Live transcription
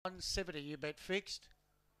170 you bet fixed.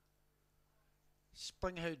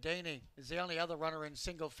 Spring Houdini is the only other runner in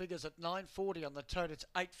single figures at 940 on the tote. It's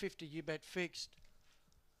 850 you bet fixed.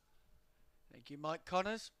 Thank you, Mike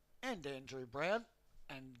Connors and Andrew Brown.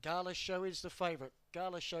 And Gala Show is the favourite.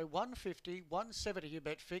 Gala Show 150, 170 you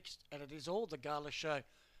bet fixed, and it is all the Gala Show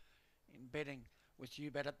in betting with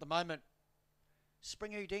you bet at the moment.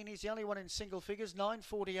 Spring Houdini is the only one in single figures,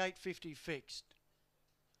 948.50 fixed.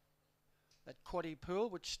 That quaddie pool,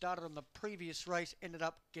 which started on the previous race, ended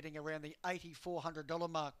up getting around the $8,400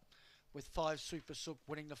 mark, with 5 Super Sook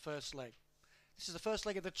winning the first leg. This is the first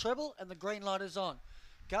leg of the treble, and the green light is on.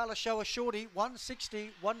 Gala Show a shorty,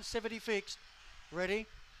 160, 170 fixed. Ready?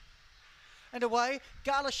 And away.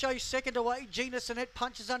 Gala Show second away. Gina Sinette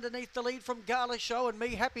punches underneath the lead from Gala Show, and Me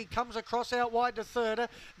Happy comes across out wide to third.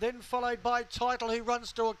 Then followed by Title, who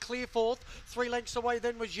runs to a clear fourth. 3 lengths away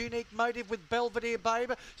then was Unique Motive with Belvedere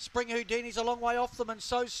Babe. Spring Houdini's a long way off them, and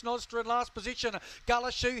so Snostra in last position.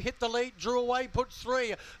 Gala Show hit the lead, drew away, put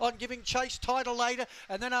 3 on giving chase. Title later,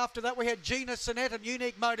 and then after that we had Gina Sinette and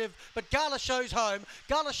Unique Motive, but Gala Show's home.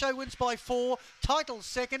 Gala Show wins by 4. Title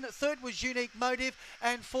second. Third was Unique Motive,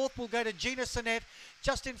 and fourth will go to Gina Sinette,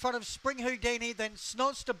 just in front of Spring Houdini, then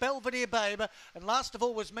Snoz to Belvedere Babe, and last of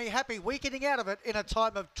all was Me Happy, weakening out of it in a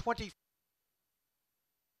time of 20.